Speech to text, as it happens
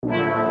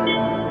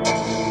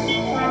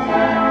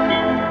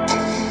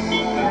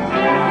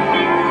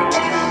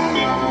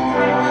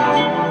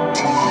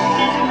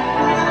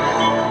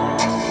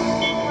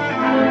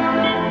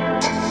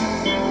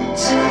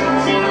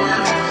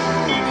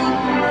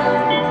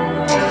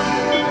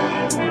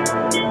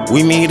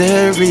We meet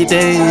every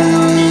day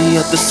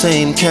at the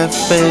same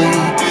cafe,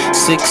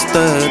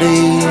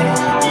 6:30.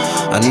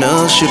 I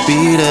know she'll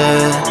be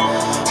there,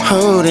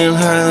 holding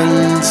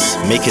hands,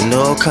 making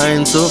all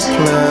kinds of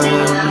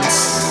plans.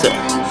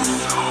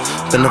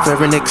 Then the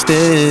very next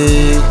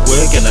day,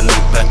 we're gonna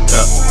link back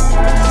up.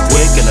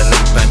 We're gonna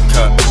link back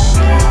up.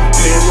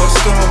 Hear what's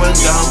going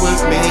down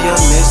with me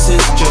and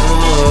Mrs.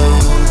 Joe.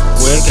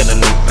 We're gonna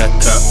link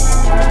back up.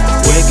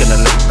 We're gonna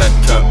link back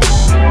up.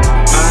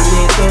 I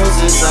need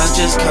doses, I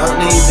just can't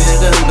leave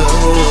it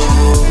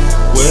alone.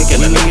 We're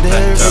gonna link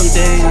back up.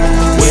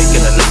 We're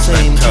gonna link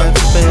back up.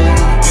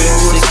 Hear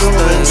what's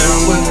going down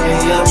with me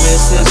and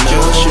Mrs.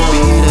 Joe. Should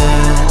be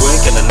there.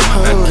 We're gonna link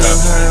back up.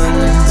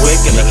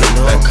 We're gonna link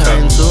back up.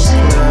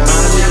 I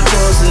need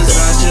doses,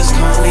 I just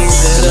can't leave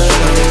it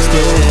alone.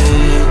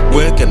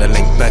 We're gonna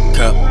link back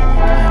up.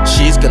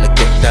 She's gonna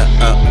get that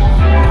up.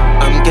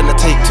 I'm gonna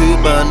take 2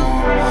 bun.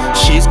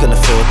 She's gonna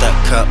fill that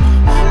cup.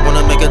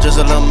 Wanna make her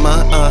drizzle on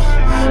my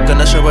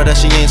Gonna show her that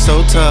she ain't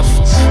so tough.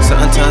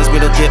 Certain times we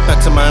don't get back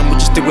to mine. We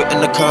just do it in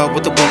the car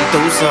with the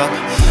windows up.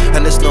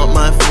 And it's not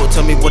my fault,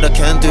 tell me what I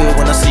can do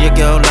when I see a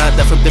girl like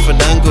that from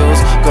different angles.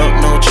 Got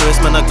no choice,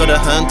 man, I gotta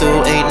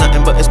handle. Ain't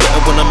nothing but it's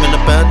better when I'm in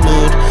a bad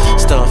mood.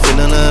 Start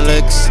feeling her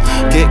legs,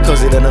 get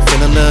cozy then I'm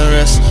feeling the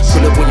rest.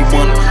 Pull it when you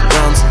want,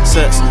 rounds,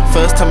 sets.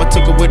 First time I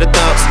took away the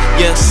doubts,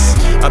 yes.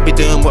 I be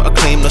doing what I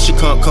claim, no she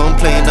can't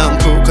complain. I'm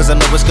cool cause I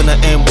know it's gonna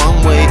end one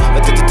way.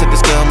 Addicted to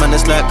this girl, man,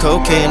 it's like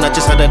cocaine. I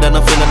just had it and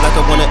I'm feeling like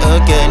I want it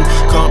again.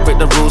 Can't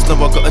break the rules,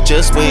 no I gotta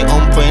just wait.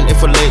 On point,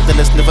 if we're late then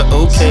it's never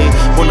okay.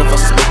 One of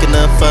us is making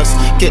a fuss.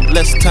 Get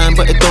less time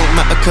but it don't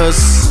matter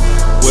cause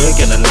we're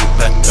gonna link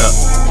back up.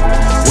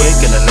 We're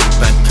gonna link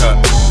back up.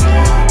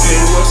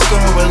 Hear what's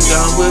going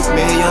down with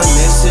me and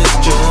Mrs.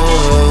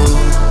 Joe.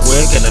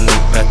 We're gonna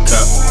link back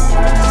up.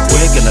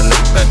 We're gonna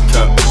link back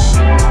up.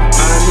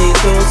 I need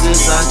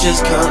doses, I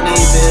just can't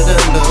leave it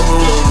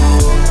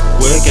alone.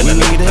 We're gonna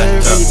link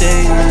back up.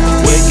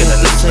 We're gonna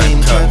link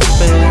back up.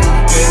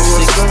 Hear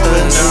what's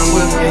going down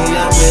with me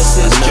and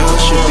Mrs. Joe.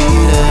 Should be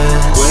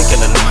there. We're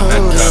gonna link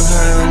back up.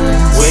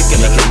 We're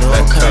gonna link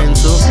back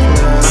up.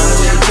 I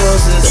need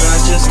doses, I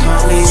just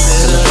can't leave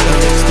it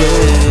alone.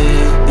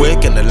 We're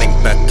gonna link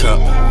back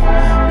up.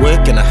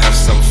 We're gonna have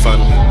some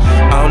fun.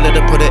 I'll let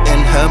her put it in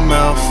her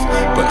mouth,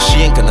 but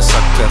she ain't gonna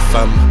suck her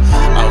thumb.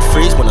 I'll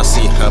freeze when I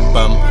see her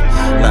bum.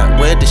 Like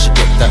where did she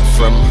get that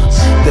from?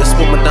 This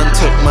woman done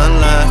took my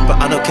life, but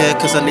I don't care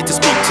cause I need to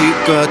speak to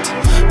God.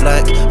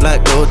 Like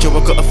Lord Joe,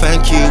 I gotta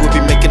thank you. We'll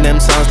be making them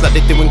sounds like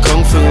they doing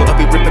kung fu. I'll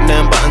be ripping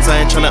them buttons,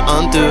 I ain't tryna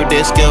undo.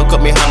 This girl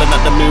got me hollering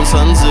at the moon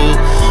sun zoo.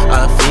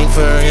 I feel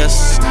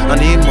furious, I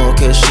need more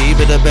cause she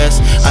be the best.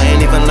 I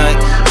ain't even like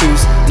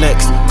who's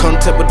next.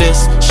 Contact with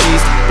this,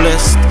 she's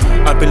blessed.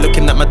 I've been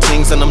looking at my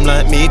things and I'm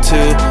like me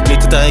too. Need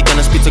to die again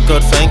and speak to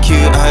God, thank you.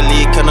 I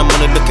leak and I'm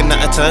only looking at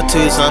her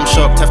tattoos. I'm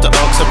shocked, have to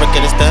ask her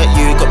again, is that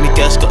you? Got me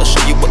gas, gotta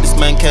show you what this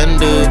man can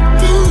do.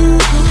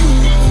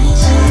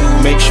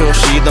 Make sure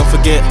she don't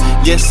forget,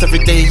 yes every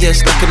day,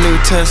 yes like a new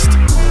test.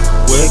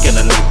 We're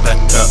gonna link back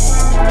up.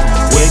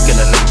 We're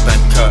gonna link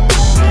back up.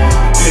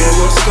 Hear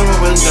what's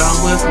going down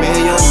with me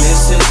and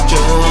Mrs.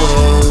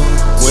 Joe.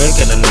 We're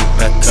gonna link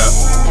back up.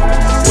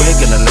 We're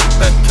gonna link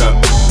back up.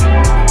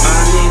 I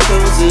need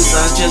doses,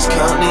 I just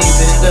can't leave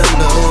it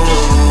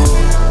alone.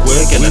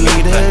 We're gonna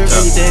link back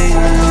up.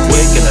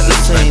 We're gonna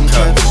link back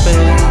up.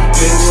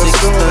 Hear what's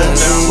going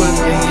down with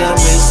me and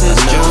Mrs.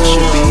 Joe.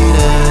 Should be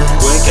there.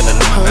 We're gonna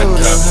link back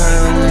up.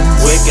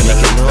 We're gonna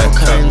link back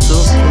up.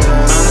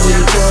 I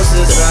need